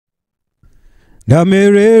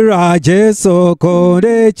Ndamirira Jesu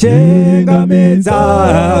kode chengamedza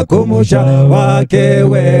kumusha wake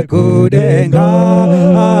wekudenga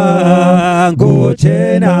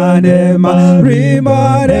nguchena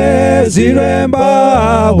nemarima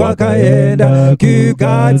nezviremba wakaenda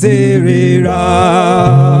kugadzirira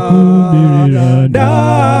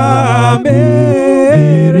ndamirira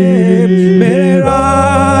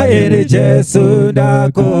iri Jesu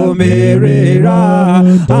ndakumirira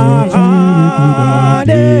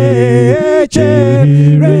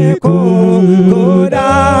Chiriga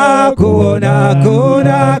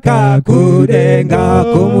kuona kakudenga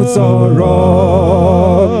kumusoro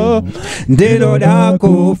ndinoda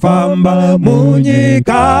kufamba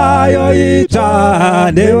munyika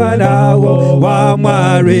yoita ndewanawo wa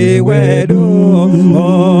Mwari wedu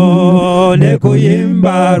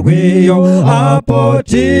nekuyimba rwiyo apo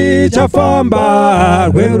tichafamba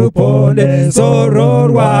rweruponde soro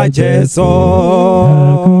rwa Jesu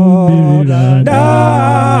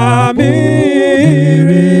ndamirira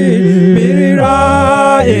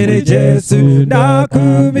iri Jesu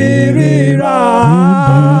ndakumirira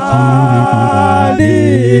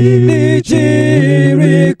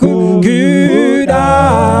nichiri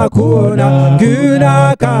kuda kuona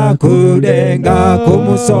kuda kakudenga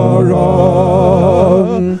kumusoro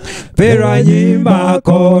pera nyimba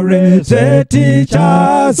kore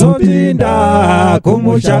zeticha zopinda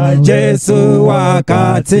kumusha Jesu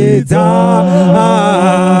wakatidza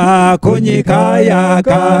kunyika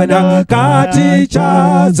yakana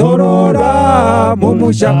katicha zorora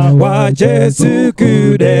mumusha wa Jesu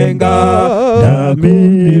kudenga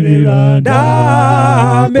ndamirira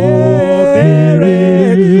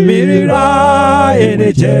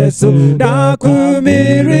ene Jesu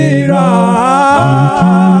ndakumirira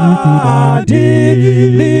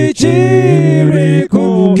ndichiri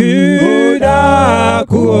kuda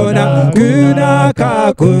kuona kuda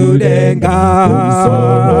kakudenga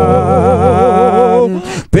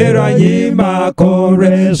pera nyima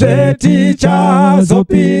kore zeticha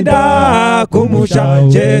zopinda kumusha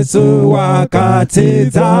Jesu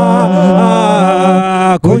wakatidza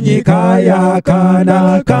kunyika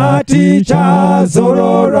yakana katicha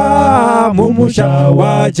zorora mumusha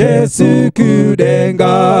wa Jesu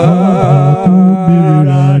kudenga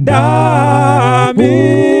ndamirira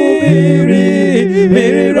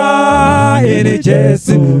iri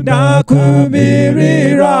Jesu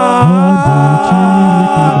ndakumirira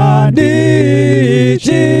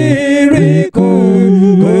ndichiri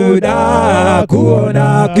kuda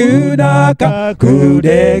kuona kuda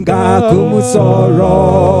kakudenga kumusoro.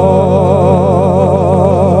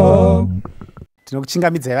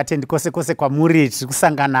 Tinokuchingamidzai vatendi kose kose kwamuri tiri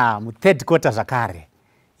kusangana mu3rd quarter zvakare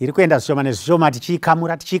iri kuenda zvishoma nezvishoma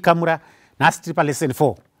tichiikamura nhasi tiri palesson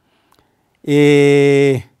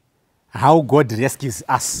 4 how God rescues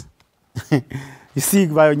us. You see,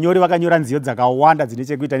 vanyori vakanyora nziyo dzakawanda dzine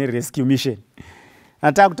chekuita nerescue mission.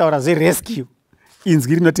 Nataka kutaura zverescue,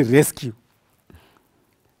 inzwi rinoti rescue.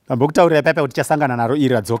 Ndambokutaurira ipapo kuti tichasangana naro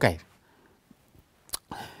iri radzoka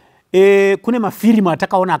iri. Kune mafirimu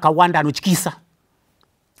atakaona akawanda anotyisa,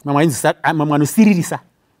 mamwe anosiririsa.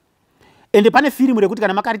 Ende pane firimu rekuti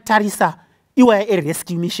kana makaritarisa iwaya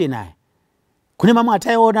erescue mission aya. Kune mamwe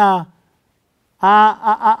ataiona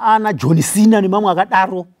ana John Cena nemamwe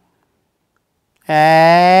akadaro.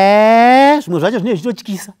 Zvimwe zvacho zvine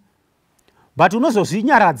zvinotyisa. But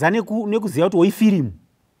unozozvinyaradza nekuziva kuti woifirimu.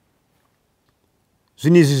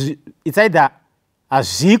 Zvinhu izvi it's either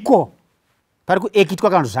hazviko pari kuekitwa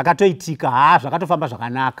kana zvakatoitika, zvakatofamba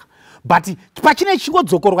zvakanaka. But pachine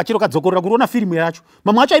chingodzokorwa chero kadzokorera kuriona firimu yacho.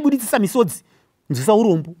 Mamwe acho aibuditsisa misodzi, nzwisa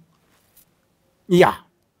urombo. Ya,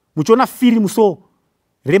 muchiona firimu so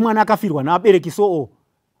remwana akafirwa navabereki so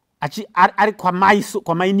ari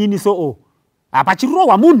kwamai nini so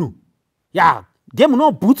pachirohwa munhu. Ya, game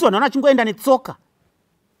unobhutswa naona achingoenda netsoka.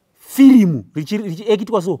 Firimu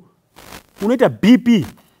richiekitwa so unoita BP,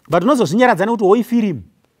 but unozozvinyaradza nekuti woifirimu.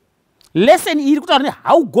 Lesson iri kutaura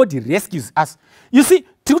how God rescues us. You see,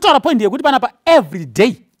 tiri kutaura point yekuti panapa every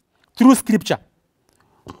day through scripture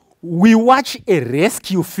we watch a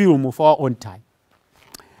rescue film for our own time.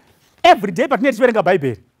 Every day patinenge tichiverenga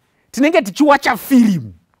bhaibheri tinenge tichiwacha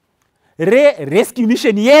firimu rescue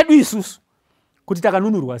mission yedu isusu kuti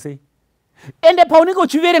takanunurwa sei. Ende paunenge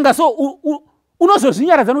uchiverenga so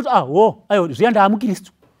unozozvinyaradza nokuti ayo zviya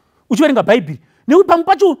ndaamukristu uchiverenga bhaibheri nekuti pamwe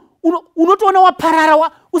pacho unotoona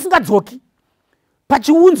waparara usingadzoki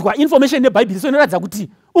pachiunzwa information nebhaibheri so inoratidza kuti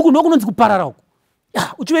uku ndokunonzi kuparara uku.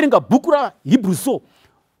 Uchiverenga bhuku raHebrew so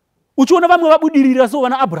uchiona vamwe vabudirira so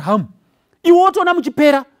vana Abrahamu, iwe wotoona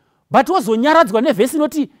muchipera, but wozonyaradzwa nevhesi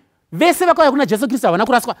inoti vese vakauya kuna Jesu Kristu havana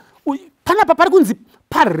kuraswa. Panapa pari kunzi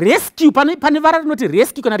parescue, pane vara rinoti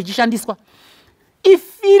rescue kana richishandiswa.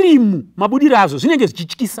 Ifirimu mabudiro azvo zvinenge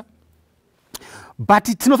zvichityisa, but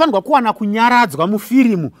tinofanirwa kuwana kunyaradzwa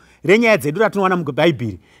mufirimu renyaya dzedu ratinowana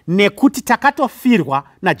mubhaibheri, nekuti takatofirwa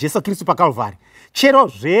naJesu Kristu paKalvari. Chero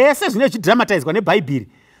zvese zvine zvidramatidzwa nebhaibheri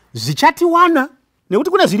zvichatiwana, nekuti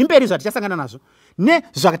kune zviri mberi zvatichasangana nazvo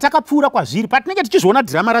nezvatakapfuura kwazviri. Patinenge tichizviona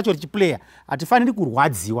drama racho richiplaya, hatifaniri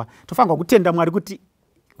kurwadziwa. Tofanirwa kutenda Mwari kuti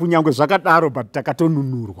kunyange zvakadaro but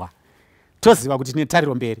takatonunurwa, toziva kuti tine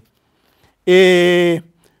tariro mberi.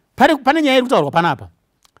 Pane nyaya iri kutaurwa panapa,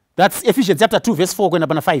 that's Ephesians chapter 2 verse 4 kuenda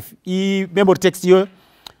pana 5. Memory text iyoyo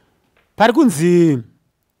pari kunzi,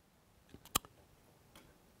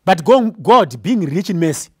 but God being rich in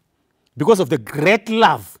mercy because of the great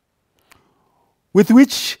love with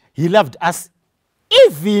which he loved us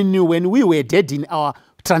even when we were dead in our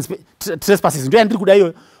trespasses. Ndo yandiri kuda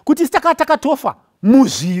iyoyo, kuti takatofa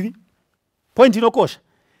muzvivi. Point inokosha,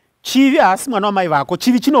 chivi haasi mwana wamai vako,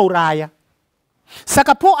 chivi chinouraya.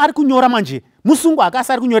 Saka Paul ari kunyora manje, musungu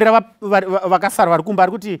akasi ari kunyorera vakasara vari kumba,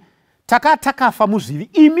 ari kuti takafa muzvivi.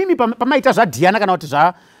 Imimi pamaita zvaDhiana kana kuti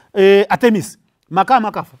zvaArtemis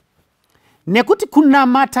makafa, nekuti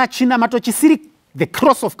kunamata chinamato chisiri the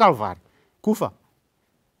cross of Calvary, kufa.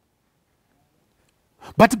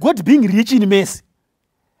 But God being rich in mercy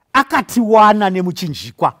akatiwana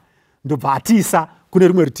nemuchinjikwa, ndobva atiisa kune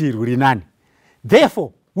rumwe rutivi rwuri nani.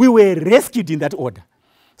 Therefore we were rescued in that order.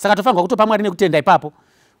 Saka tofanirwa kutopa Mwari nekutenda ipapo.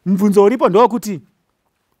 Mubvunzo uripo ndokuti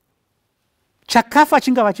chakafa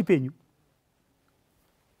chingava chipenyu.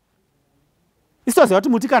 Isitoziva kuti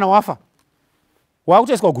muti kana wafa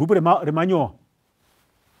wakutoiswa gurupu remanyowa,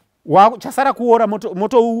 chasara kuora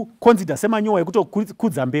motouconsider semanyowa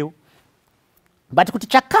ekutokudza mbeu. But kuti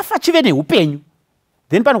chakafa chive neupenyu,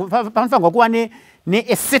 then panofanirwa kuva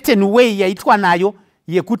ne certain way yaitwa nayo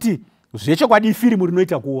yekuti zvechokwadi firimu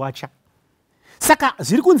rinoita kuwacha. Saka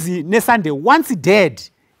zviri kunzi neSunday, once dead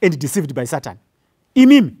and deceived by Satan.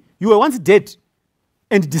 Imimi, you were once dead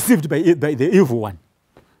and deceived by the evil one.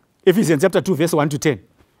 Ephesians chapter 2 verse 1 to 10.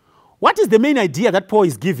 What is the main idea that Paul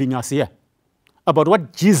is giving us here about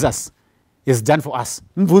what Jesus has done for us?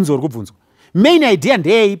 Mvunzo uri kubvunzwa. Main idea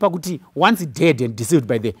ndeyei pakuti once dead and deceived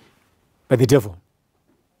by the devil.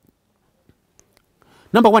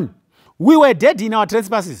 Number one, we were dead in our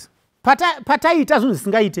trespasses. Pataita zvinhu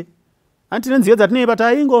zvisingaite. Antine nziyo dzatinei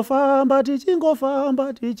taingofamba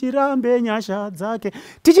tichirambe nyasha dzake,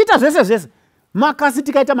 tichiita zvese makasi,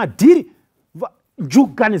 tikaita madhiri,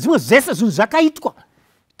 njuga nezvimwe zvese zvinhu zvakaitwa,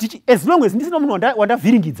 as long as ndisina munhu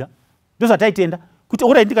wandavhiringidza, ndozvataitenda kuti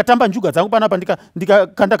orai ndikatamba njuga dzangu panapa,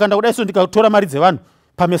 ndikakanda kudai so, ndikatora mari dzevanhu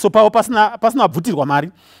pameso pavo pasina bvutirwa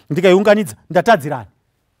mari, ndikaiunganidza, ndatadzirani.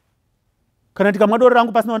 Kana ndikamwa doro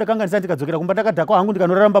rangu pasina wandakanganisa, ndikadzokera kumba ndakadhakwa hangu,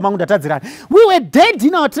 ndikanorara mumba mangu, ndatadzirani. We were dead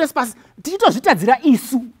in our trespass. Tichitozvitadzira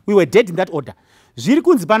isu, we were dead in that order. Zviri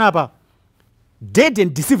kunzi panapa, dead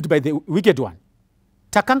and deceived by the wicked one.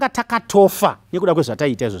 Takanga takatofa nekuda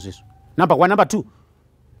kwezvataita izvo zvisvo. Number one. Number two,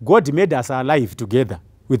 God made us alive together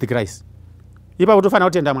with Christ. Ipapo tofanira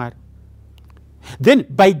kutenda Mwari. Then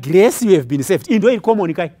by grace you have been saved. Ii ndo iri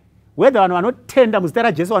common kai. Whether vanhu vanotenda muzita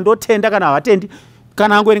raJesu vandotenda kana havatendi,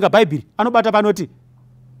 kana angoerenga bhaibheri anobata panoti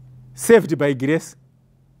saved by grace.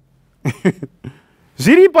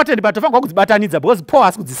 Zviri important, but tofanirwa kudzibatanidza because Paul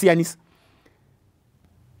has kudzisiyanisa.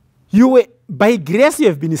 You were, by grace you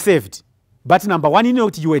have been saved, but number one, you know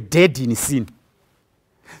that you were dead in sin.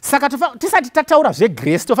 Saka tisati tataura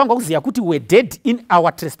zvegrace tofanirwa kuziva kuti we were dead in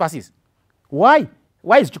our trespasses. Why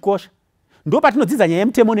zvichikosha? Ndo patinodzidza nyaya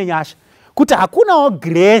yemutemo nenyasha kuti hakunawo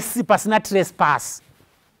grace pasina trespass.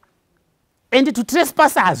 And to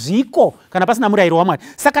trespass hazviko kana pasina murayiro waMwari.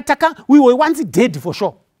 Saka we were once dead for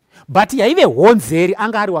sure, but yaive honzeri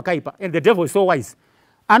anga ari wakaipa, and the devil is so wise,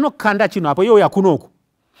 anokanda chinhu apo iyoyo yakunoku.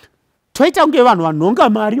 Toita kunge vanhu vanonga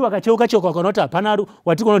mari vakacheuka kanoti hapana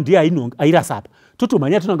watikono ndiye airasa apa,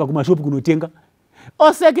 totomhanya tonanga kumashopu kunotenga,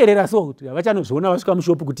 osekerera so kuti havachanozviona vasvika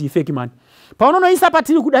mushopu kuti ifeki mani. Paunonoisa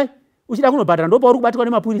patiri kudai uchida kunobhadhara, ndo pauri kubatirwa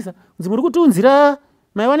nemapurisa, kunzi muri kutiunzira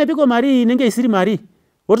maiwanepiko mari inenge isiri mari,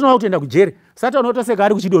 wotonowa kutoenda kujere. Saka unotoseka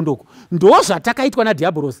ari kuchidondoko. Ndo zvatakaitwa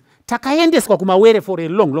naDiabolos, takaendeswa kumawere for a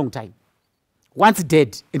long time, once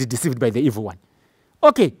dead and deceived by the evil one.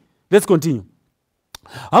 Okay, let's continue.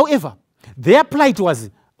 However, their plight was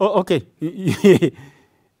okay.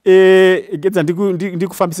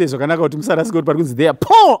 Ndikufambisa zvakanaka kuti musarasike pari kunzi there.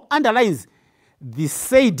 Paul underlines the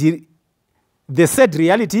said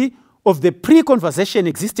reality of the pre-conversation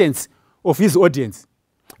existence of his audience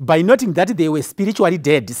by noting that they were spiritually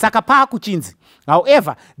dead. Saka paakuchinzi,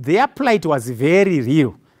 however, their plight was very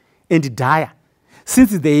real and dire,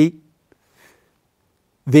 since they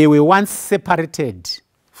were once separated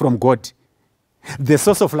from God, the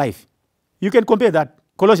source of life. You can compare that.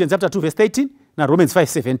 Colossians chapter 2, verse 18, now Romans 5,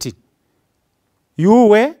 17. You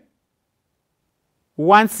were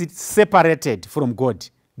once separated from God,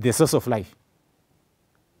 the source of life.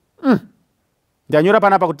 Ndanyora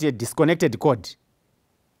panapa kuti disconnected cord.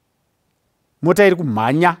 Mota iri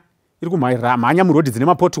kumhanya murodhi dzine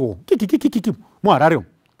mapothole. Kiki muHarare.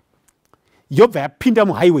 Yobva yapinda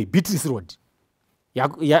muhighway Beatrice Road.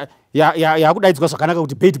 Yakudaidzwa zvakanaka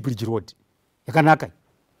kuti Bait Bridge Road. Yakanaka.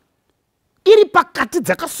 Iri pakati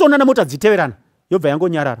dzakasonana mota dziteverana. Yobva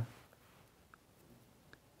yangonyarara.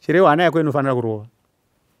 Chireo hana yako inofanira kurova.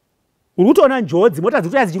 Uri kutoona njodzi mota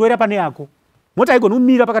dzikuti dzichirwera pane yako. Mota igoni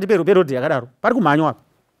kumira pakati perodhi yakadaro. Pari kumhanywa apa.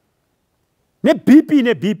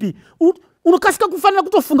 neBP. Unokasika kufanira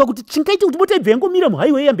kutofunga kuti chingaita kuti mota ibve yangomira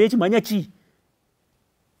muhighway yambe yechimhanya chii.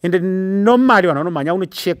 Ende normally vanhu vanomhanya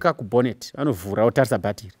unocheka kubonnet, anovhura otarisa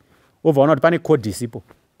bhatiri. Obva ona kuti pane code isipo.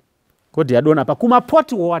 Code yadona pa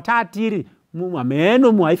kumapothole atatiri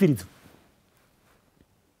mumameno muhaifiridzo.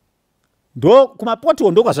 Ndo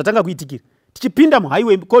kumapothole ndo kwazvatanga kuitikira. Tichipinda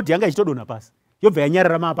muhighway code yanga ichitodona pasi. Yobva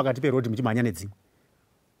yanyarara pakati perodhi muchimhanya nedzimwe.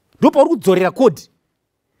 Ndo pauri kudzorera code.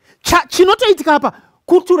 Chinotoitika apa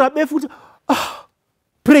kutura befu kuti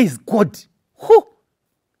praise God.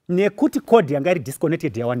 Nekuti code yanga iri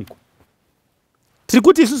disconnected yawanikwa. Tiri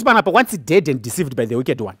kuti isusu panapa once dead and deceived by the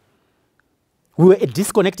wicked one. We were a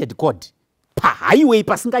disconnected code. Pahighway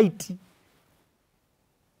pasingaiti.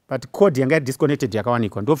 But code yanga iri disconnected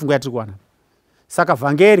yakawanikwa. Ndo fungu yatiri kuwana. Saka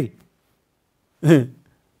vhangeri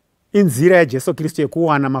inzira yaJesu Kristu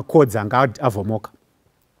yekuwana macodes anga avhomoka.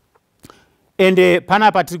 And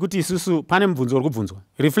panapa tiri kuti isusu pane mubvunzo uri kubvunzwa.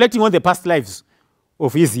 Reflecting on the past lives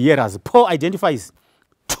of his hearers, Paul identifies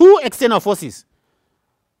two external forces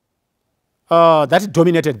that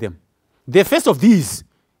dominated them. The first of these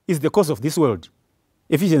is the cause of this world.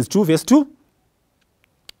 Ephesians 2 verse 2.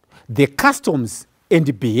 The customs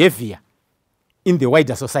and behavior in the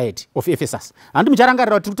wider society of Ephesus. And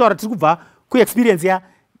mucharangarira kuti kutaura tiri kubva kuexperience ya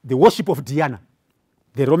the worship of Diana,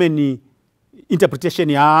 the Roman interpretation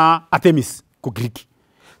ya Artemis kuGreek.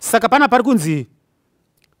 Saka pana pari kunzi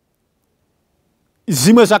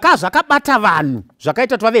zvimwe zvakabata vanhu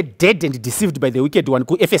zvakaita kuti vave dead and deceived by the wicked one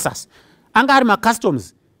kuEphesus anga ari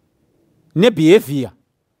macustoms nebehavior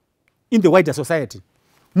in the wider society.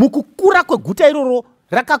 Mukukura kweguta iroro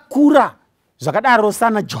rakakura zvakadaro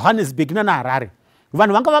sana Johannesburg naHarare.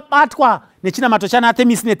 Vanhu vanga vabatwa nechinamato chana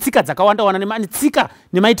Artemis netsika dzakawanda netsika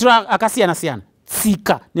nemaitiro akasiyana-siyana.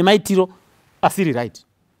 Tsika nemaitiro asiri right.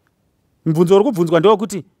 Mubvunzo uri kubvunzwa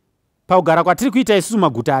ndewokuti pakugara kwatiri kuita isusu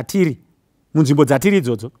maguta atiri munzvimbo dzatiri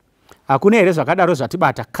idzodzo hakuna here zvakadaro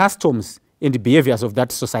zvatibata customs and behaviors of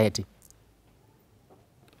that society.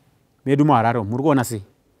 Medu muHarare muri kuona sei?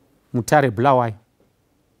 Mutare Bulawayo,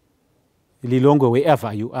 Lilongwe,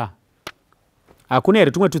 wherever you are. Hakuna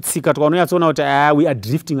here tumwe tutsika twaunonyatsoona kuti we are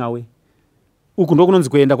drifting away. Uku ndo kunonzi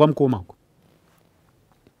kuenda kwamukoma uku.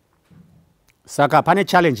 Saka pane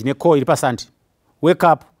challenge necall iri pasandi. Wake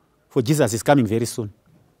up, for Jesus is coming very soon.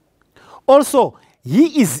 Also,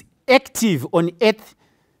 he is active on earth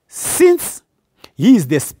since he is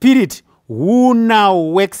the spirit who now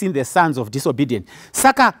works in the sons of disobedience.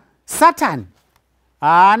 Saka Satan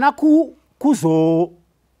haana kuzobva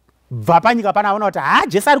panyika pana aona kuti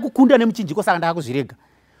Jesu ari kukunda nemuchinjiko saka ndakuzvirega.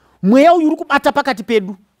 Mweya uyu uri kubata pakati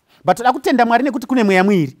pedu. But toda kutenda Mwari nekuti kune mweya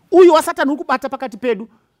mwiri. Uyu wa Satan uri kubata pakati pedu.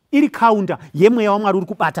 Iri counter yemweya waMwari uri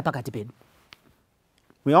kubata pakati pedu.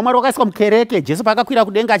 Mweya waMwari wakaiswa mukereke. Jesu paakakwira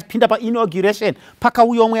kudenga achipinda painauguration.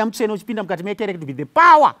 Pakauya mweya mutsvene uchipinda mukati mekereke to be the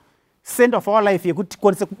power center of our life yekuti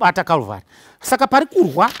tikwanise kubata Calvary. Saka pari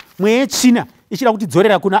kurwa mweya yetsvina ichida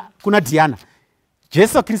kutidzorera kuna Diana.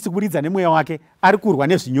 Jesu Kristu kubudikidza nemweya wake ari kurwa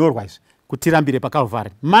nezvinyorwa izvi kuti tirambire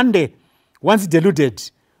paCalvary. Monday, once deluded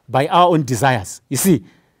by our own desires. You see,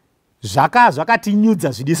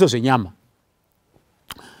 zvakatinyudza zvidiso zvenyama.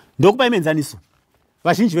 Ndokupa imenzaniso.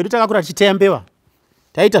 Vazhinji vedu takakura tichiteya mbeva.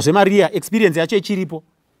 Taita zvemaria, experience yacho ichiripo.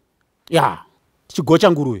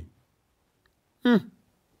 Tichigocha nguruve.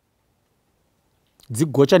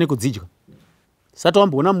 Dzigocha nekudzidya. Sati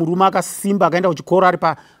wamboona murume akasimba akaenda kuchikoro ari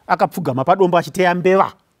akapfugama padombo achiteya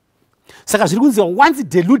mbeva. Saka zviri kunzi once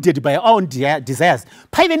deluded by our own desires.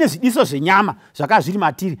 Paive nezvidiso zvenyama zvakanga zviri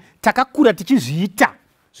matiri. Takakura tichizviita.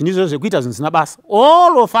 Zvinizvo zvekuita zvinhu zvisina basa.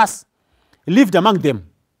 All of us lived among them,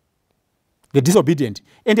 the disobedient,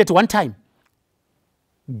 and at one time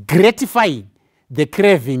gratifying the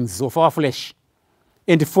cravings of our flesh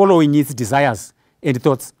and following its desires and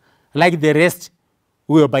thoughts. Like the rest,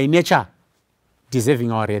 we were by nature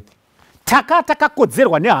deserving our wrath.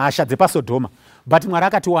 takakodzerwa nehasha dzepasodhoma, but Mwari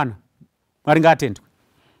akatiwana. Mwari ngaatendwe.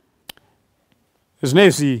 Zvino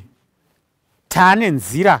izvi taane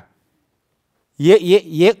nzira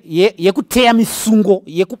yekuteya misungo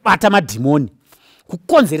yekubata madhimoni,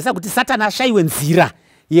 kukonzeresa kuti Satani ashayiwe nzira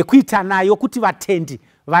yekuita nayo kuti vatendi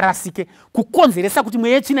varasike, kukonzeresa kuti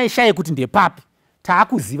mweya yetsvina ishaye kuti ndepapi.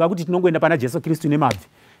 Taakuziva kuti tinongoenda pana Jesu Kristu nemabvi,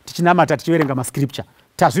 tichinamata, tichiverenga mascripture,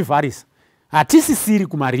 tazvivharisa. Hatisisiri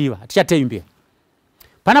kumariva, hatichateyi mberi.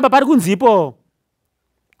 Panapa pari kunzipo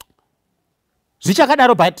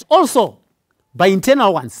zvichakadaro, but also by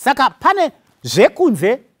internal ones. Saka pane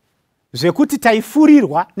zvekunze zvekuti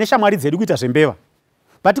taifurirwa neshamwari dzedu kuita zvembeva,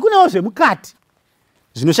 but kunewo zvemukati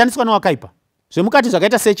zvinoshandiswa newakaipa. Zvemukati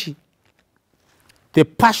zvakaita sechi, the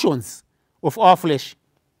passions of our flesh,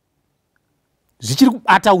 zvichiri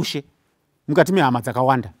kubata ushe mukati mehama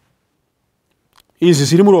dzakawanda. Izvi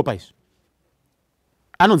zviri muropa izvi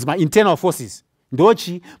anonzi ma-internal forces.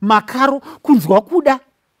 Ndochi makaro, kunzwa kuda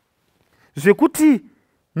zvekuti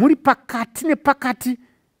muri pakati nepakati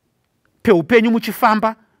peupenyu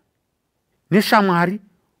muchifamba neshamwari,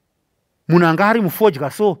 munhu anga ari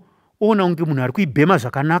mufodya so oona unge munhu ari kuibhema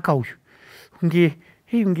zvakanaka uyu,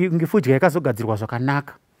 unge fodya yakazogadzirwa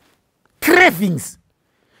zvakanaka. Cravings,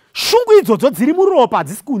 shungu idzodzo dziri muropa,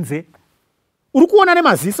 hadzisi kunze. Uri kuona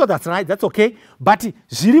nemaziso, that's right, that's okay, but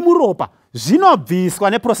zviri muropa zvinobviswa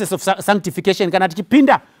neprocess of sanctification kana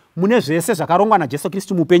tichipinda mune zvese zvakarongwa naJesu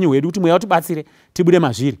Kristu muupenyu hwedu kuti mweya utibatsire tibude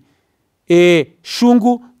mazviri.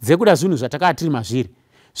 Shungu dzekuda zvinhu zvatakava tiri mazviri,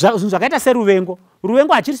 zvinhu zvakaita seruvengo.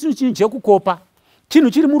 Ruvengo hachiri chinhu chinhu chekukopa,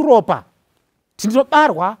 chinhu chiri muropa.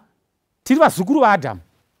 Tinobarwa tiri vazukuru vaAdhamu,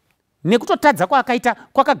 nekutotadza kwaakaita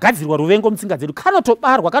kwakagadzirwa ruvengo mutsinga dzedu.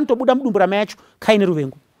 Kanotobarwa, kanotobuda mudumbu ramai yacho kaine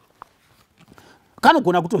ruvengo.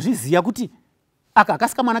 Kanogona kutozviziva kuti aka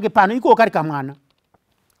akasika mwana pano iko kari kamwana.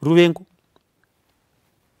 Ruvengo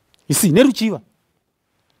isi neruchiva,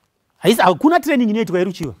 hakuna training inoitwa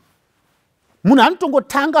yeruchiva. Munhu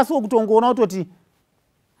anotongotanga so kutongoona kutoti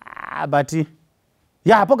but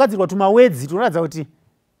pogadzirwa tumawedzi tunoratidza kuti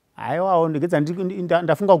aiwawo ndegedza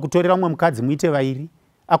ndafunga kutorera umwe mukadzi muite vairi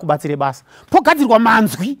akubatsire basa. Pogadzirwa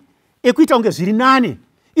manzwi ekuita unge zviri nane,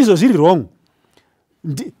 izvo zviri wrong.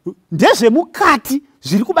 Ndezvemukati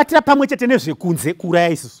zviri kubatira pamwe chete nezvekunze kuuraya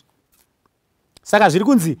isusu. Saka zviri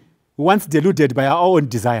kunzi once deluded by our own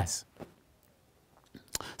desires.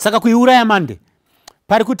 Saka kuiuraya mande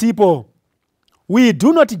pari kuti ipo, we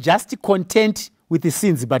do not just content with the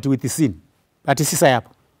sins but with the sin. Batisisa yapo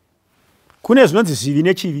kune zvinonzi zvivi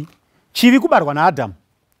nechivi. Chivi kubarwa naAdhamu,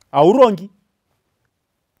 haurongi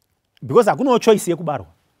because hakunawo choice yekubarwa,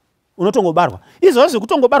 unotongobarwa. Izvozvo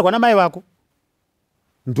zvekutongobarwa namai vako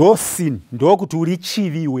ndo sin, ndo kuti uri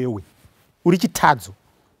chivi iwewe, uri chitadzo.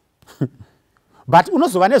 But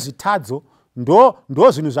unozova nezvitadzo, ndo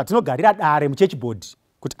zvinhu zvatinogarira dare muchechboard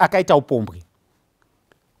kuti akaita upombwe.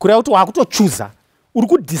 Kureva kuti wakutochuza, uri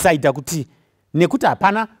kudecida kuti nekuti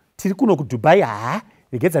hapana tiri kuno kuDubai,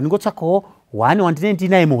 regedza ndingotsvakawo one wandinenge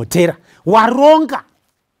ndinaye muhotera. Waronga,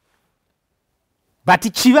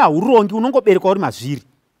 but chivi haurongi, unongoberekwa uri mazviri.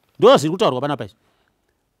 Ndo zviri kutaurwa panapa.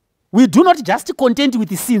 We do not just content with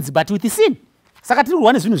the sins but with the sin. Saka tiri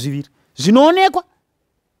kurwa nezvinhu zviviri zvinoonekwa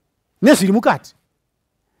nezviri mukati.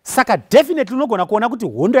 Saka definitely unogona kuona kuti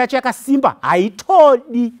hondo yacho yakasimba,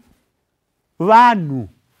 haitodi vanhu,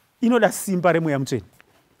 inoda simba remweya mutsvene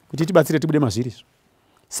kuti tibatsire tibude mazviri.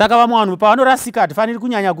 Saka vamwe vanhu pavanorasika hatifaniri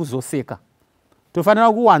kunyanya kuzoseka,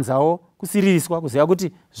 tofanira kuwanzawo kusiririswa, kuziva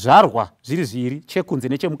kuti zvarwa zviri zviri, chekunze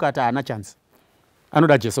nechemukati haana chanzi,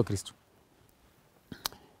 anoda Jesu Kristu.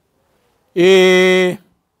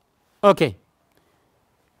 Okay,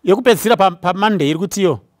 yekupedzisira paMonday iri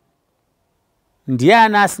kutiyo,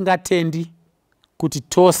 ndiani asingatendi kuti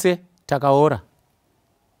tose takaora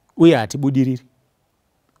uye hatibudiriri?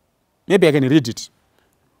 Maybe I can read it.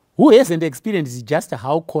 Who hasn't experienced just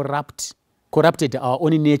how corrupted our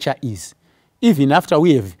own nature is, even after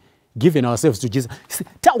we have given ourselves to Jesus?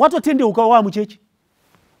 Watotendeuka wa muchechi,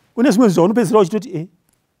 une zvimwe zvaunopedzisira uchitoti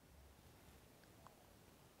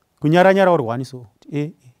kunyaranyara uri wani so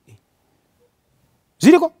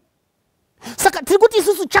zviriko. Saka tiri kuti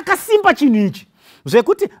isusu chakasimba chinhu ichi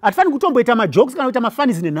zvekuti hatifaniri kutomboita majokes kana kuita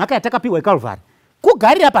mafanizi nenhaka yatakapiwa eCalvary.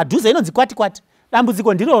 Kugarira padhuze inonzi kwati kwati.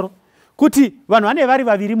 Dambudziko ndiroro kuti vanhu vane vari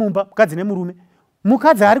vaviri mumba, mukadzi nemurume.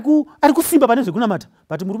 Mukadzi ari kusimba pane zvekunamata,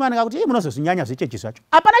 but murume anenge kuti munozozvinyanya zvechechi zvacho.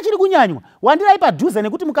 Hapana chiri kunyanywa, wandirai padhuze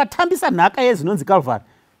nekuti mukatambisa nhaka yezinonzi Calvary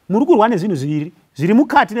muri kurwa nezvinhu zviviri zviri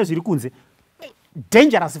mukati nezviri kunze.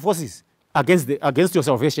 Dangerous forces against your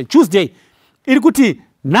salvation. Tuesday iri kuti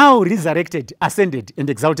now resurrected, ascended and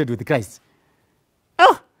exalted with Christ.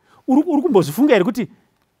 uri kumbozvifunga here kuti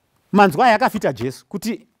manzwa aya akafita Jesu,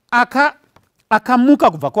 kuti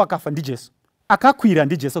akamuka kubva kwakafa ndiJesu, akakwira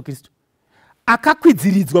ndiJesu Kristu,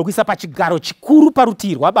 akakwidziridzwa kuisa pachigaro chikuru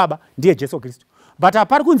parutivi rwaBaba ndiye Jesu Kristu. But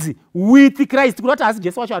apari kunzi with Christ, kunoti asi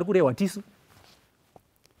Jesu wacho ari kurehwa tisu.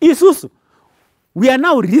 Isusu we are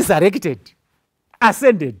now resurrected,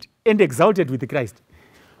 ascended and exalted with Christ.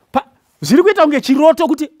 Zviri kuita kunge chiroto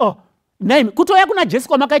kuti naimi kutoya kuna Jesu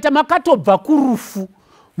kwamakaita makatobva kurufu,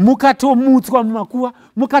 mukatomutswa mumakuva,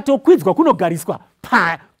 mukatokwidzwa kunogariswa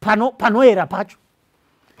panoera pacho.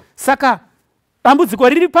 Saka dambudziko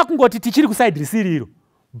riri pakungoti tichiri kuside risiriro,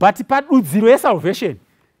 but padudziro yesalvation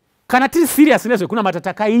kana tiri serious nezvekunamata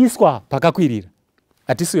takaiswa pakakwirira,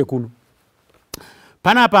 hatisiwe kuno.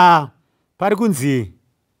 Panapa pari kunzi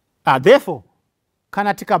therefore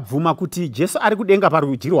kana tikabvuma kuti Jesu ari kudenga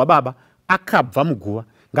parudyi rwaBaba akabva muguva,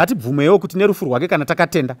 ngatibvumewo kuti nerufu rwake kana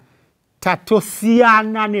takatenda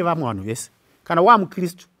tatosiyana nevamwe vanhu vese. Kana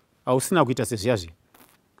waMukristu hausina kuita sezviya zviya.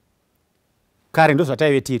 Kare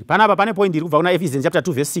ndozvataive tiri. Panapa pane point iri kubva kuna Ephesians chapter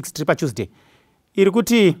 2 verse 6 tiri paTuesday. Iri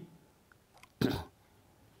kuti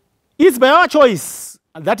it's by our choice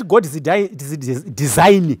that God's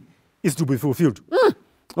design is to be fulfilled.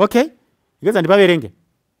 Okay? Ngeza ndipaverenge.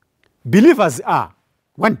 Believers are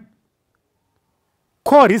 1.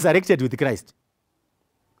 Co-resurrected with Christ.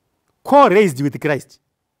 Co-raised with Christ.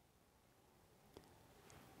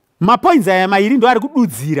 Mapoints aya mairi ndo ari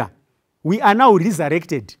kududzira. We are now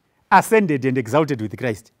resurrected, ascended and exalted with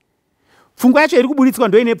Christ. Pfungwa yacho iri kuburitswa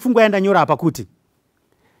ndo ine pfungwa yandanyora apa kuti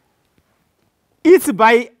it's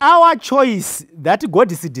by our choice that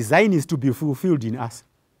God's design is to be fulfilled in us.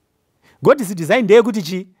 God's design ndeye kuti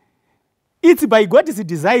chi? It's by God's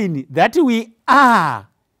design that we are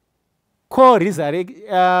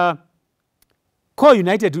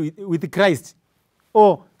co-united with Christ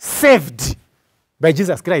or saved by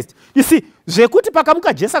Jesus Christ. You see, zvekuti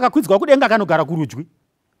pakamuka Jesu akakwidzwa kudenga kanogara kurudyi,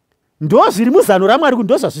 ndo zviri muzano raMwari kuti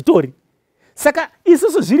ndo zvazvitori. Saka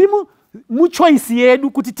isusu zviri muchoice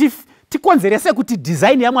yedu kuti tikonzerese kuti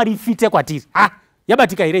design yaMwari ifite kwatiri.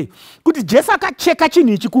 Yabatika irei. Kuti Jesu akacheka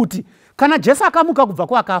chinhu ichi kuti kana Jesu akamuka kubva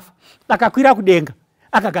kwakafa, akakwira kudenga,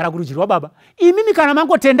 akagara kurudyi rwaBaba, imimi kana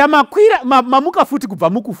mangotenda mamuka futi kubva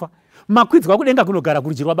mukufa, makwidzwa kudenga kunogara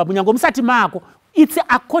kurudyi rwaBaba, munyango musati mako, it's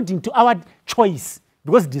according to our choice,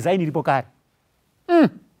 because design iripo kare.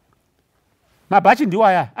 Mabhachi ndiwo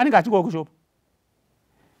aya anenge achingwa kushopa.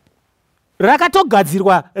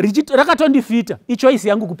 Rakatogadzirwa rakatondifita ichoice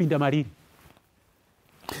yangu kupinda mariri.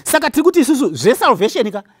 Saka tiri kuti isusu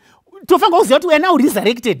zvesalvation ka tofanira kuziva kuti we are now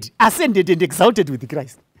resurrected, ascended and exalted with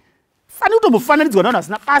Christ. Fani kutombofananidzwa navanhu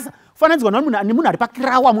asina basa, kufananidzwa nemunhu ari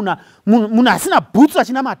pakirawa, munhu asina bhutsu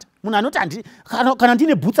achinamata, munhu anoti kana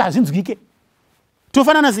ndine bhutsu hazvinzwike.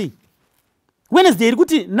 Tofanana sei? Wednesday iri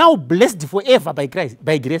kuti now blessed forever by Christ,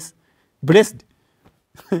 by grace. Blessed.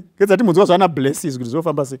 Kezati munzwa zvaana blesses kuti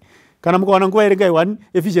zvofamba sei. Kana mukawana nguva erengai 1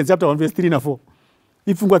 Ephesians chapter 1 verse 3 na 4.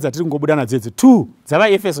 Ipfungwa dzatiri kungobuda nadzo 2 dzava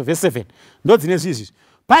Efeso verse 7 ndo dzine zvizvi.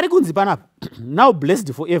 Pari kunzi panapa now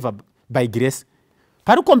blessed forever by grace.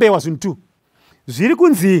 Pari kombewa zvinhu 2. Zviri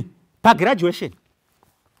kunzi pagraduation.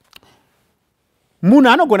 Munhu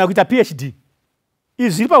anogona kuita PhD. Izvi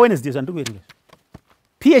zviri paWednesday zvandiri kuerenga.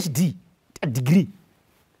 PhD, a degree.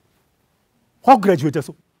 Wakugraduate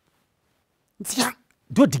so.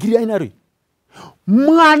 Ndo degree ainaro.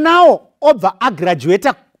 Mwanawo obva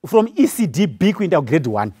agraduate from ECDB kuenda grade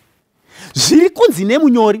 1. Zviri kunzi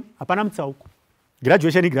nemunyori hapana mutsauko.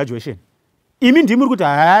 Graduation. Imi ndimi kuti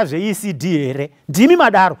zveECD here. Ndimi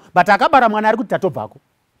madaro, but akabara mwana ari kuti tatobvako.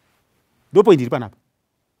 Ndo point iri panapa.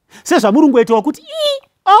 Sezvamurungoitawo kuti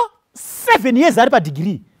 7 years ari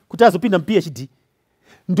padegree kuti azopinda muPhD.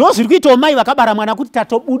 Ndo zviri kuitawo mai vakabara mwana kuti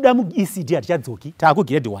tatobuda muECD hatichadzoki, taaku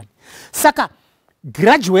grade 1. Saka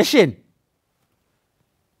graduation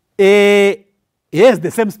has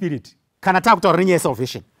the same spirit. Kana taakutaura nenyaya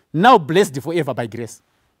yesalvation. Now blessed forever by grace.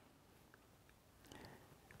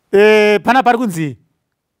 Pana pari kunzi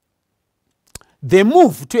they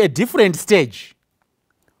move to a different stage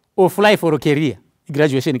of life or career.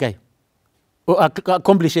 Graduation kai or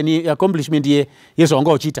accomplishment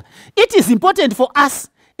yezvaunga uchiita. It is important for us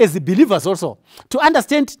as believers also to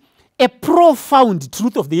understand a profound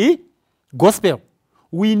truth of the gospel.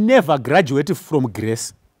 We never graduate from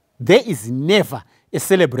grace. There is never a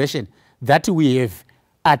celebration that we have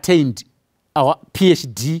attained our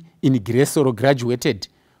PhD in grace or graduated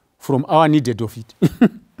from our needed of it.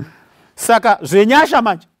 Saka zvenyasha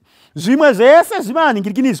manje zvimwe zvese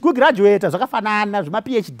zvimaningirikini zvikugraduate zvakafanana, zvima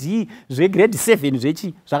PhD zvegrade 7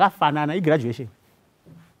 zvechi zvakafanana igraduation.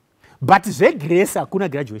 But zvegrace hakuna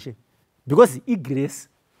graduation because igrace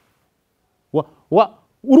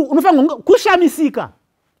unofanira kushamisika.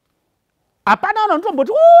 Hapana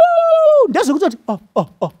unotomboti ndezvekutoti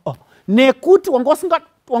nekuti wanga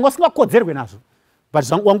usingakodzerwe nazvo,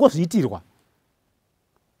 but wangozviitirwa.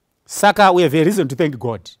 Saka we have a reason to thank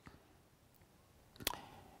God.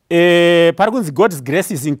 Pari kunzi God's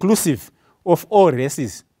grace is inclusive of all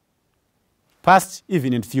races, past,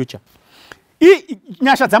 even and future.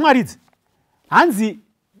 Nyasha dzaMwari idzi hanzi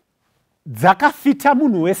dzakafita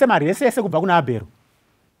munhu wese, marese ese kubva kuna Abhero.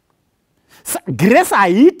 Grace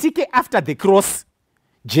haiitike after the cross.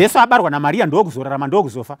 Jesu abarwa naMaria ndokuzorarama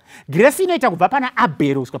ndokuzofa. Grace inoita kubva pana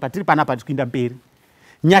Abhero kusvika patiri panapa tichienda mberi.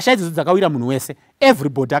 Nyasha idzi dzakawira munhu wese.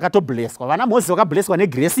 Everybody akatoblesswa. Vana Moses vakablesswa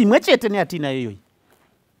negrace imwe chete neyatinayo iyoyi.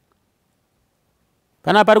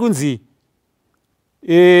 Panapa pari kunzi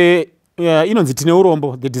inonzi tine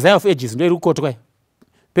urombo, the desire of ages, ndo iri kukotwa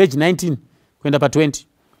page 19 kuenda pa20.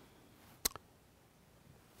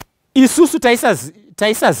 Isusu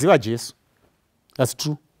taisaziva Jesu. That's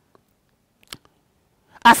true.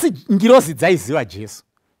 Asi ngirozi dzaiziva Jesu.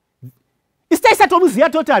 Isi taisatomuziva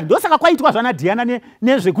totally. Ndosaka kwaitwa zvana Diana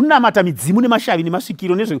nezvekunamata midzimu nemashavi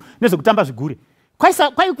nemasvikiro nezvekutamba zvigure.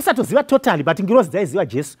 Kwaisatoziva totally, but ngirozi dzaiziva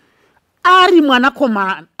Jesu. Ari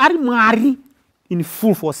mwanakomana, ari Mwari in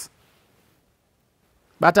full force.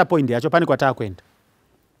 Bata point yacho pane kwatakwenda.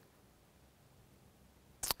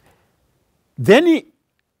 Then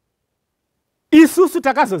isusu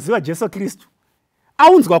takazoziva Jesu Kristu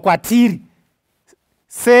aunzwa kwatiri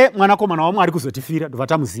se mwanakomana waMwari kuzotifira ndobva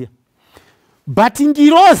tamuziya. But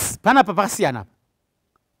ngirozi panapa pakasiyana.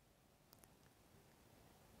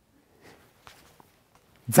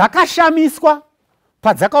 Dzakashamiswa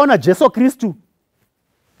padzakaona Jesu Kristu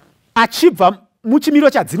achibva muchimiro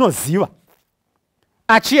chadzinoziva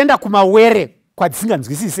achienda kumawere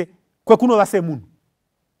kwadzisinganzwisise kwekunova semunhu.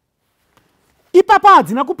 Ipapo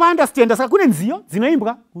hadzina kupa understand. Saka kune nziyo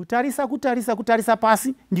dzinoimbwa kutarisa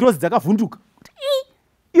pasi, ngirozi dzakavhunduka.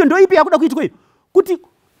 Iyo ndo ipi yakuda kuitwa iyo? Kuti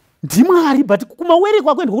ndiMwari, but kumawere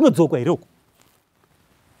kwako ndikunodzokwa here uko.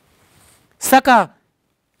 Saka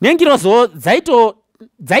nengirozo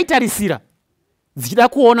dzaitarisira dzichida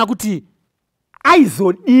kuona kuti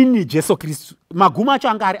aizodini Jesu Kristu, magumo acho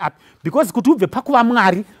anga ari api, because kuti ubve pakuva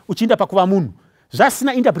Mwari uchienda pakuva munhu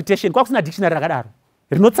zvasina interpretation, kwakusina dictionary rakadaro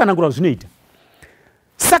rinotsanangura zvinoita.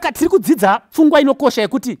 Saka tiri kudzidza pfungwa inokosha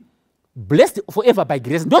yekuti blessed forever by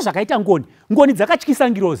grace ndo zvakaita ngoni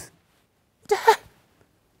dzakatyisa ngirozi.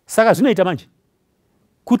 Saka zvinoita manje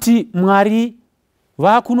kuti Mwari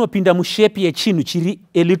vakunopinda mushepi yechinhu chiri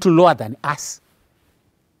a little lower than us.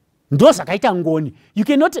 Ndo zvakaita ngoni. You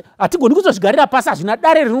cannot, hatigoni kuzozvigarira pasi, hazvina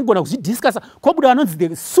dare rinogona kuzvidiscussa. Kobuda vanonzi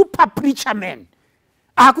the super preacher man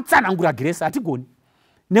akutsanangura grace, hatigoni.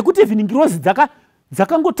 Nekuti even ngirozi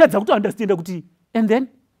dzakangotadza kuti understand kuti and then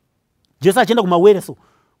Jesu achienda kumawere, so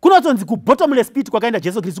kunotonzi ku bottomless pit kwakaenda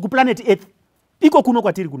Jesu Kristu, ku planet Earth iko kuno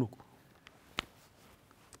kwatiri kunoko.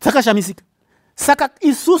 Dzakashamisika. Saka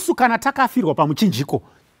isusu kana takafirwa pamuchinjiko,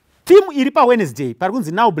 theme iri pa Wednesday pari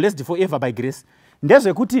kunzi now blessed forever by grace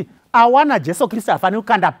ndezvekuti awana Jesu Kristu afanira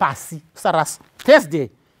kukanda pasi kusarasa. Thursday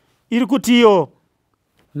iri kuti iyo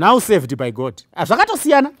now saved by God.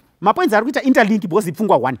 Zvakatosiyana, mapoints ari kuita interlink because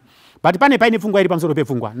ipfungwa 1, but paine pfungwa iri pamusoro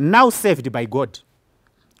pepfungwa now saved by God.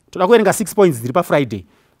 Toda kuerenga 6 points dziri pa Friday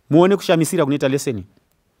muone kushamisira kunoita lesson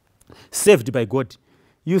saved by God.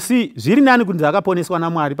 You see, zviri nani kuti akaponeswa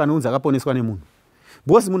naMwari pane unzi akaponeswa nemunhu.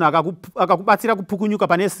 Because munhu akakubatsira kupukunyuka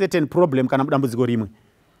pane certain problem kana dambudziko rimwe,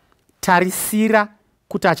 tarisira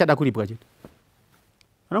kuti achada kuripwa chete.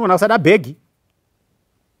 Anogona kusada bhegi,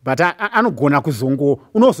 but anogona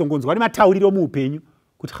unozongonzwa nematauriro muupenyu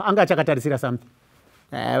kuti anga achakatarisira something.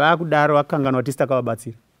 Vakudaro vakanganwa kuti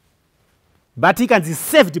sitakawabatsira. But ikanzi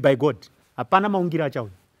saved by God, hapana maungira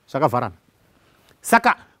achauya, zvakavharana.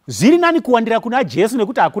 Saka zviri nani kuwandira kuna Jesu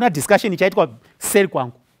nekuti hakuna discussion ichaitwa seri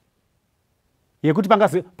kwangu yekuti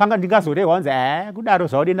panga ndingazorehwa wanzi kudaro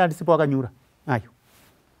zvaudenda ndisipo wakanyura ayo.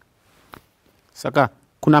 Saka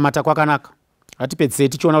kunamata kwakanaka. Hatipedzei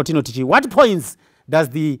tichiona kuti inoti what points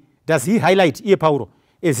does he highlight iye Paulo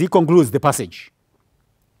as he concludes the passage.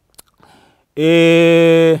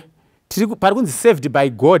 Pari kunzi saved by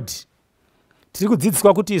God, tiri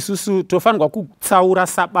kudzidziswa kuti isusu tofanirwa kutsaura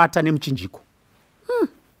Sabata nemuchinjiko.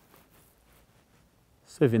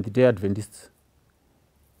 Seventh Day Adventists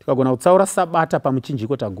tikagona kutsaura Sabata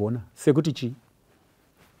pamuchinjiko tagona sekuti chii?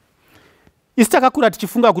 Isi takakura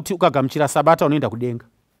tichifunga kuti ukagamuchira Sabata unoenda kudenga.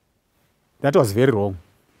 That was very wrong.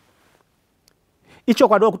 Icho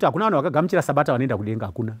kwadowa kuti hakuna vanhu vakagamuchira Sabata vanoenda kudenga,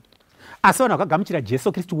 hakuna. Asi vanhu vakagamuchira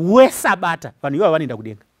Jesu Kristu weSabata, vanhu ivavo vanoenda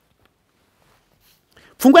kudenga.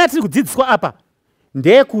 Pfungwa yatiri kudzidziswa apa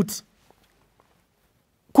ndeyekuti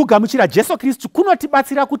kugamuchira Jesu Kristu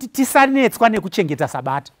kunotibatsira kuti tisanetswa nekuchengeta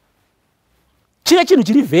sabata. Chive chinhu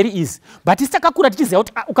chiri very easy, but titakakura tichiziva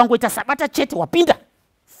kuti ukangoita sabata chete wapinda.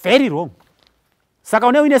 Very wrong. Saka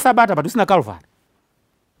uine sabata but usina Calvary.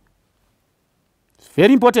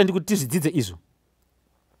 Very important kuti tizvidzidze izvo.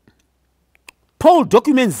 Paul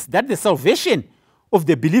documents that the salvation of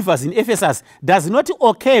the believers in Ephesus does not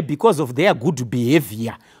occur because of their good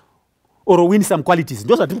behavior or win some qualities.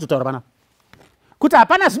 Ndo zvatiri kutaura pana. Kuti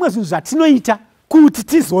hapana zvimwe zvinhu zvatinoita kuti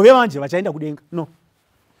tizove vanje vachaenda kudenga. No.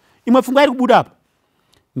 Imwe pfungwa iri kubuda apa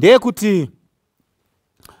ndeyekuti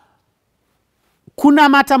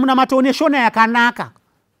kunamata munamato une shona yakanaka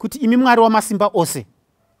kuti imi Mwari wamasimba ose,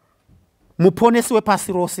 muponesi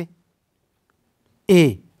wepasi rose,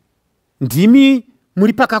 ndimi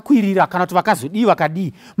muri pakakwirira kana kuti vakazodii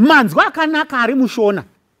vakadii. Manzwa akanaka ari mushona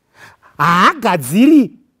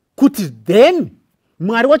haagadziri kuti then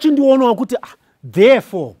Mwari wachindionawo kuti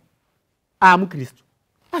therefore mukristu.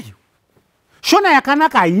 Ayo shona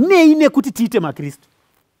yakanaka hainei nekuti tiite makristu.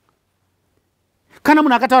 Kana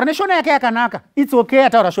munhu akataura neshona yake yakanaka, it's okay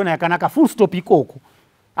ataura shona yakanaka, full stop ikoko.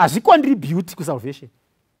 Hazvicontribute kusalvation.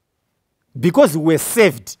 Because we were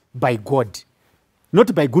saved by God,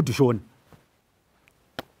 not by good shona.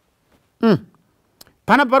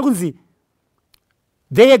 Pana pari kunzi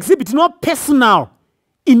they exhibit no personal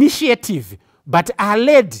initiative but are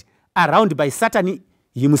led around by Satan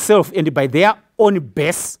himself and by their own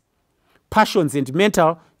base passions and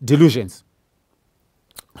mental delusions.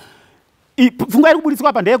 Pfungwa iri kubuditswa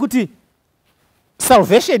apa ndeyekuti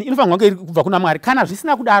salvation inofanirwa kunge kubva kuna Mwari. Kana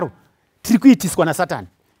zvisina kudaro tiri kuitiswa naSatani.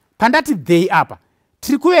 Pandati they apa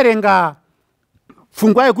tiri kuverenga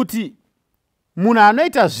pfungwa yekuti munhu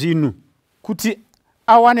anoita zvinhu kuti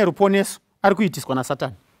awane ruponeso ari kuitiswa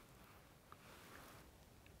naSatani.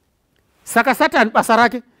 Saka Satani basa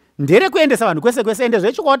rake nderekuendesa vanhu kwese kwese, ende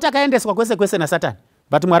zvechikoti takaendeswa kwese kwese naSatani,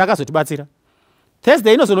 but Mwari akazotibatsira.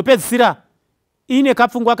 Thursday inozonopedzisira ine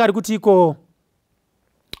kapfungwa kari kuti iko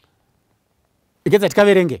ikedza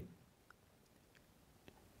tikaverenge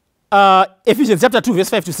Ephesians chapter 2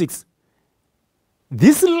 verse 5 to 6.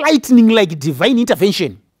 This lightning like divine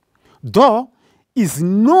intervention, though, is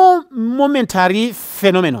no momentary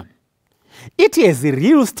phenomenon. It has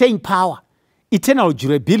real staying power, eternal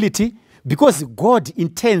durability, because God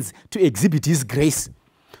intends to exhibit his grace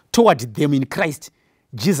toward them in Christ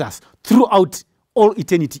Jesus throughout all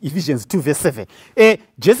eternity. Ephesians 2 verse 7.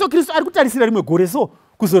 Jesu Kristu ari kutarisira rimwe gore so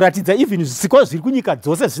kuzoratidza even zvisikwa zviri kunyika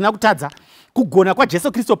dzose zvisina kutadza kugona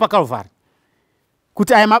kwaJesu Kristu paKalvari,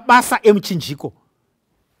 kuti aya mabasa emuchinjiko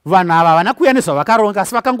vanhu ava vana kuuya nezvavakaronga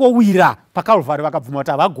asi vakangowira paKalvari vakabvuma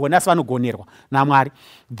kuti havagoni asi vanogonerwa naMwari.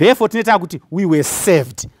 Therefore tinoita kuti we were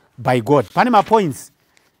saved by God. Pane mapoints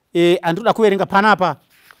andinoda kuverenga panapa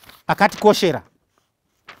akatikoshera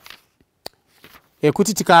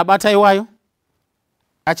kuti tikabata iwayo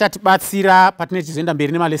achatibatsira patine tizoenda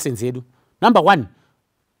mberi nemalessons edu. Number 1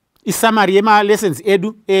 isamari yemalessons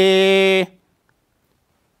edu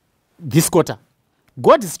this quarter.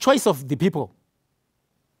 God's choice of the people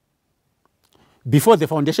before the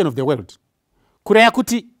foundation of the world. Kuraya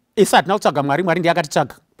kuti isu hatina kutsvaga Mwari, Mwari ndiye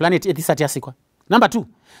akatitsvaga planet earth isati yasikwa. Number 2,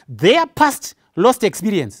 their past lost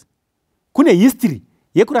experience. Kune history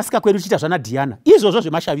yekurasika kwedu tichita zvana Diana, izvozvo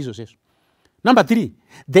zvemashavi izvozvo. Number 3,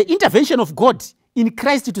 the intervention of God in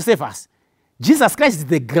Christ to save us. Jesus Christ is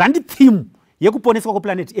the grand theme yekuponeswa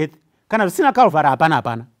kuplanet earth. Kana zvisina Calvary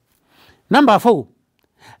hapana. Number 4,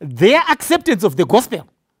 their acceptance of the gospel.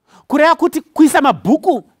 Kuraya kuti kuisa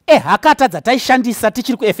mabhuku ehakata dzataishandisa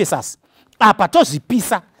tichiri kuEphesus apa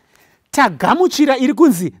tozvipisa tagamuchira iri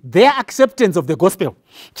kunzi their acceptance of the gospel.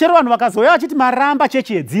 Chero vanhu vakazouya vachiti maramba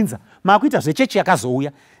chechi yedzinza makuita zvechechi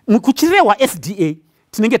yakazouya kuchirehwa SDA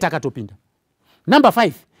tinenge takatopinda. Number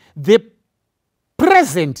 5, the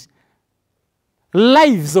present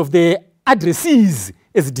lives of the addressees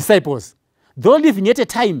as disciples, though living at a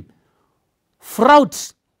time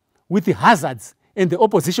fraught with the hazards and the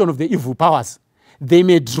opposition of the evil powers, they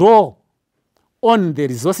may draw on the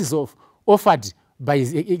resources offered by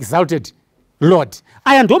his exalted Lord.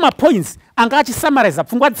 Aya ndo mapoints anga achisamaraiza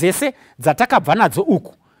pfungwa dzese dzatakabva nadzo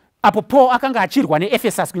uku. Apo Paul akanga achirwa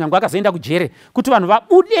neEphesus kunyangwe akazoenda kujere kuti vanhu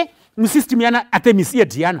vabude musystem yana Artemis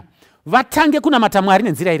yeDiana, vatange kunamata Mwari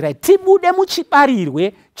nenzira iri. Tibude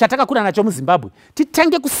muchibarirwe chatakakura nacho muZimbabwe,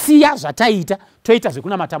 titange kusiya zvataita toita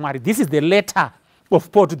zvekunamata Mwari. This is the letter of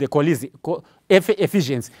Paul to the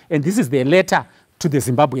Ephesians, and this is the letter to the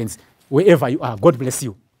Zimbabweans wherever you are. God bless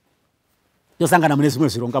you. Yosangana mune zvimwe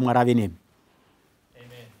zvironga Mwari ave nemi.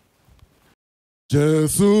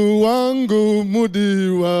 Jesu wangu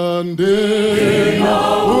mudiwa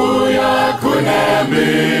Uya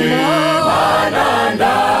kunemi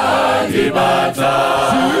mananda ndibata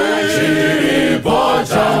chiripo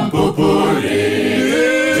cha mpupuri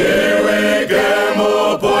jiweke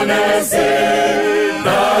muponesi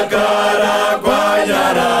ndagara kwa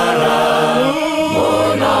nyarara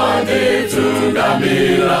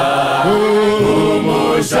munanditungamira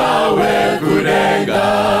umushawe kurenga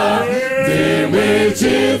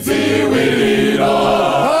chidziwiriro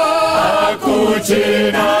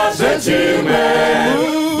akuchina zvechimwe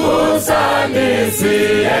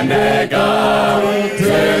usandisiendega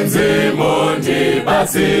tenzi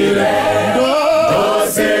mundibatsire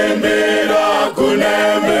ndosimbira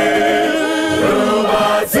kunemi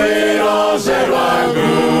rubatsiro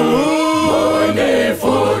zverwangu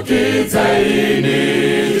mundifukidzeini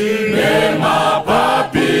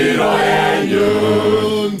nemapapiro enyu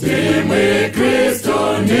ndimwi Kristu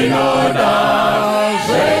ndinoda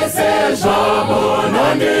zvese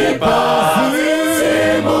zvamunondipa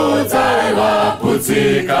simudzai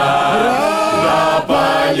vaputsika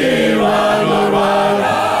rapanyi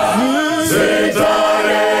vanorwara zita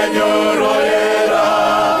renyu royera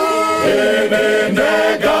imi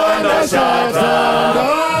ndega ndashata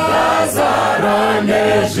ndazara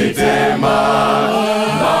nezvitema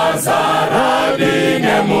ndazara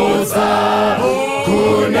ndinemutsa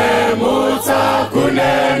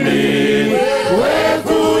kunemi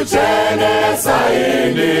wekuchenesa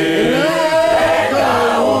ini ega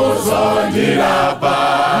uzondirapa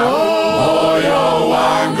moyo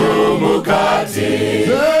wangu mukati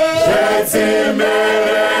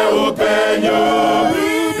zvetsimere upenyu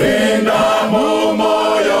pinda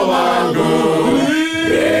mumoyo wangu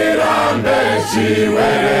irambe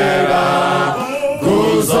chiwerera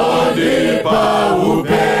kuzondipa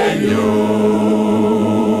upenyu